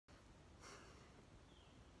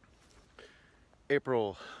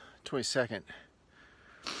April 22nd.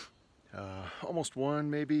 Almost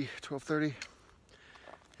 1, maybe 12:30.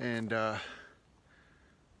 And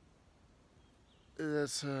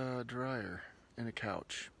that's a dryer and a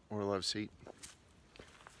couch or a love seat.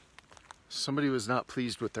 Somebody was not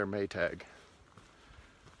pleased with their Maytag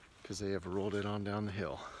because they have rolled it on down the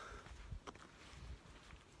hill.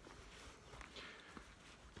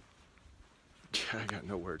 I got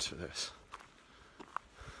no words for this.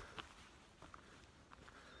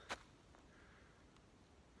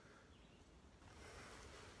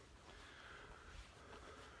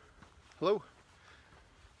 Hello.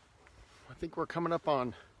 I think we're coming up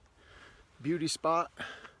on Beauty Spot,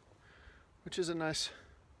 which is a nice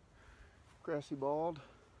grassy bald.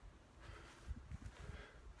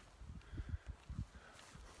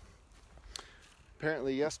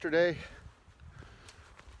 Apparently yesterday,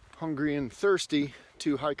 hungry and thirsty,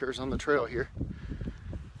 2 hikers on the trail here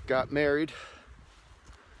got married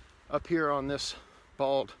up here on this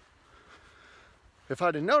bald. If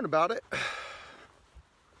I'd have known about it,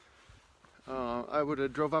 I would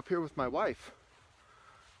have drove up here with my wife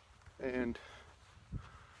and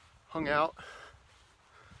hung out,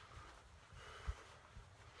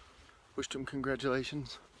 wished them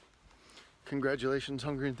congratulations. Congratulations,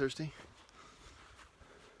 hungry and thirsty.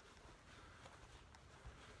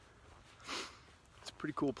 It's a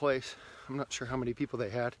pretty cool place. I'm not sure how many people they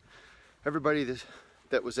had. Everybody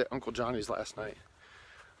that was at Uncle Johnny's last night,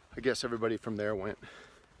 I guess everybody from there went.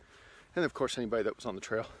 And of course anybody that was on the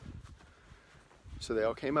trail. So they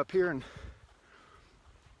all came up here and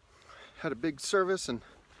had a big service and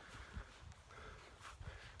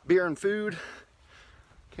beer and food.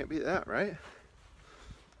 Can't beat that, right?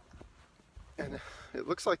 And it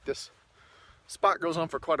looks like this spot goes on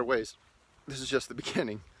for quite a ways. This is just the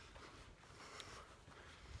beginning.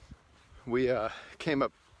 We came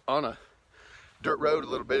up on a dirt road a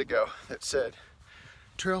little bit ago that said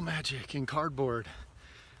Trail Magic in cardboard,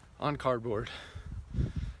 on cardboard.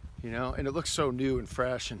 You know, and it looks so new and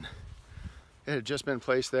fresh, and it had just been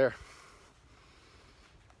placed there.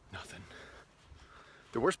 Nothing.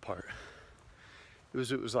 The worst part, it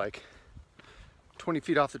was like 20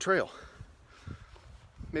 feet off the trail.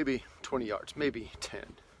 Maybe 20 yards, maybe 10.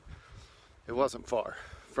 It wasn't far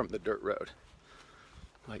from the dirt road.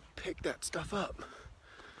 Like, pick that stuff up.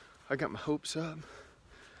 I got my hopes up.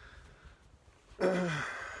 Damn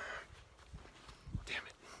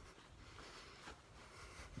it.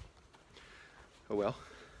 Oh well.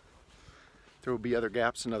 There will be other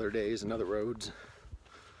gaps and other days and other roads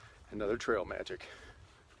and other trail magic.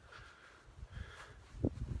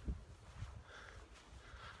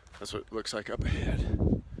 That's what it looks like up ahead.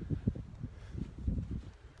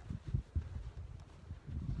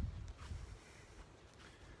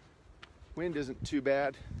 Wind isn't too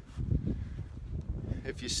bad.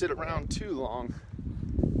 If you sit around too long,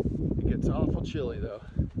 it gets awful chilly though.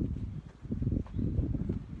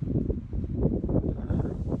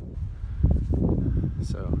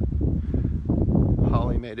 So,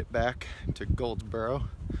 Holly made it back to Goldsboro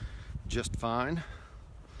just fine,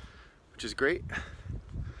 which is great.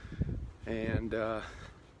 And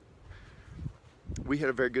we had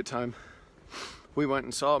a very good time. We went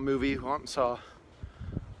and saw a movie. We went and saw,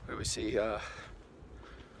 what did we see? That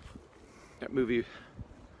movie,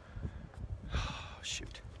 oh,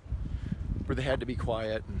 shoot, where they had to be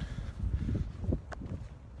quiet and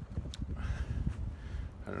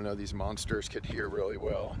I don't know, these monsters could hear really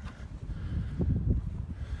well.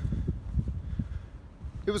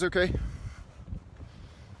 It was okay.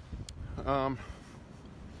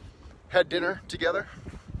 Had dinner together,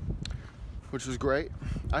 which was great.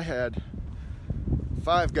 I had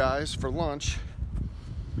 5 guys for lunch,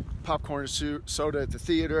 popcorn and soda at the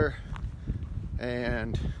theater,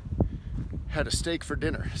 and had a steak for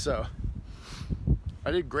dinner. So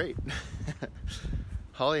I did great.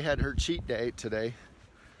 Holly had her cheat day today.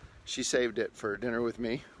 She saved it for dinner with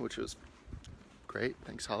me, which was great.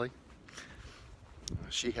 Thanks, Holly.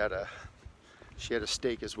 She had a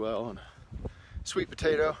steak as well and a sweet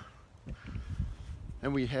potato.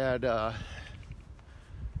 And we had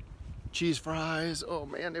cheese fries. Oh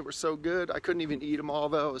man, they were so good. I couldn't even eat them all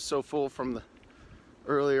though. I was so full from the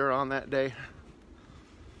earlier on that day.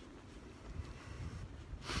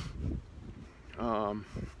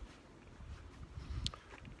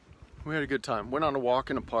 We had a good time. Went on a walk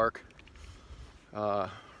in a park.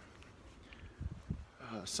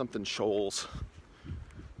 Something Shoals.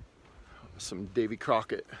 Some Davy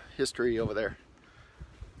Crockett history over there.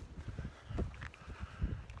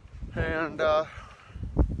 And,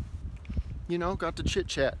 you know, got to chit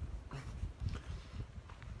chat.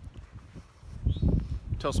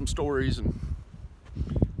 Tell some stories and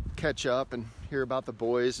catch up and hear about the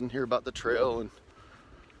boys and hear about the trail. And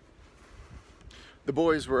the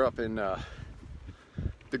boys were up in the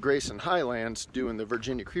Grayson Highlands doing the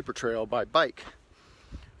Virginia Creeper Trail by bike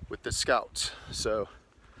with the scouts. So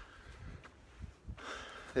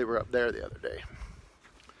they were up there the other day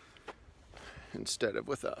instead of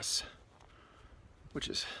with us, which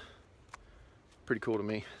is pretty cool to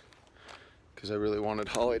me because I really wanted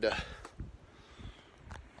Holly to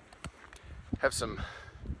have some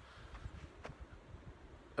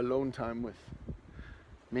alone time with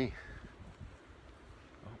me.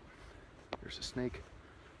 Oh, there's a snake.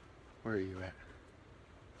 Where are you at?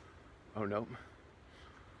 Oh, nope.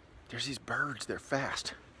 There's these birds. They're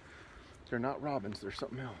fast. They're not robins. They're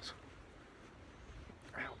something else.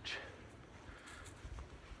 Ouch.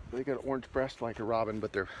 They got an orange breast like a robin,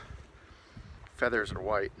 but their feathers are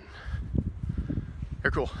white. They're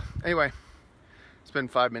cool. Anyway, it's been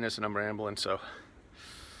 5 minutes and I'm rambling, so.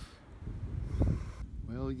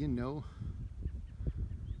 Well, you know,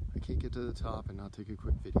 I can't get to the top and not take a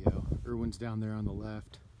quick video. Erwin's down there on the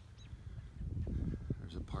left.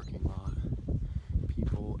 There's a parking lot,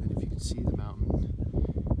 people, and if you can see the mountain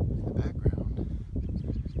in the background,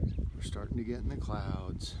 we're starting to get in the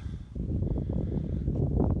clouds.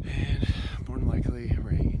 And more than likely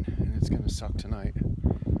rain, and it's gonna suck tonight.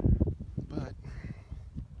 But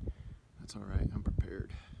that's all right, I'm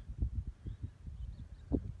prepared.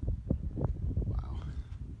 Wow.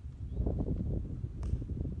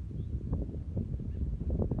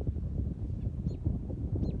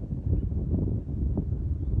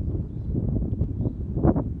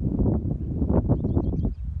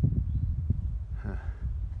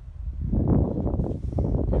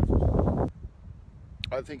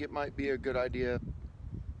 I think it might be a good idea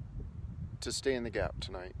to stay in the gap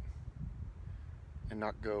tonight and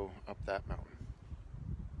not go up that mountain.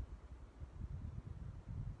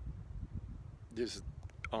 This is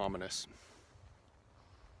ominous.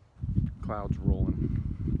 Clouds rolling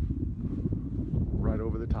right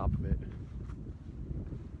over the top of it.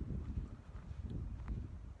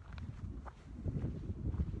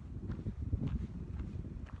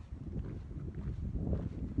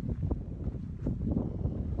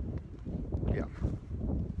 Yeah.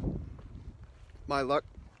 My luck,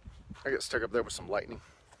 I got stuck up there with some lightning.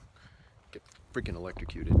 Get freaking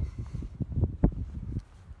electrocuted.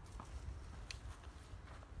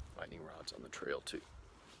 Lightning rods on the trail too.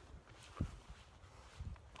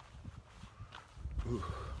 Ooh,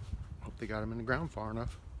 hope they got them in the ground far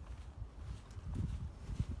enough.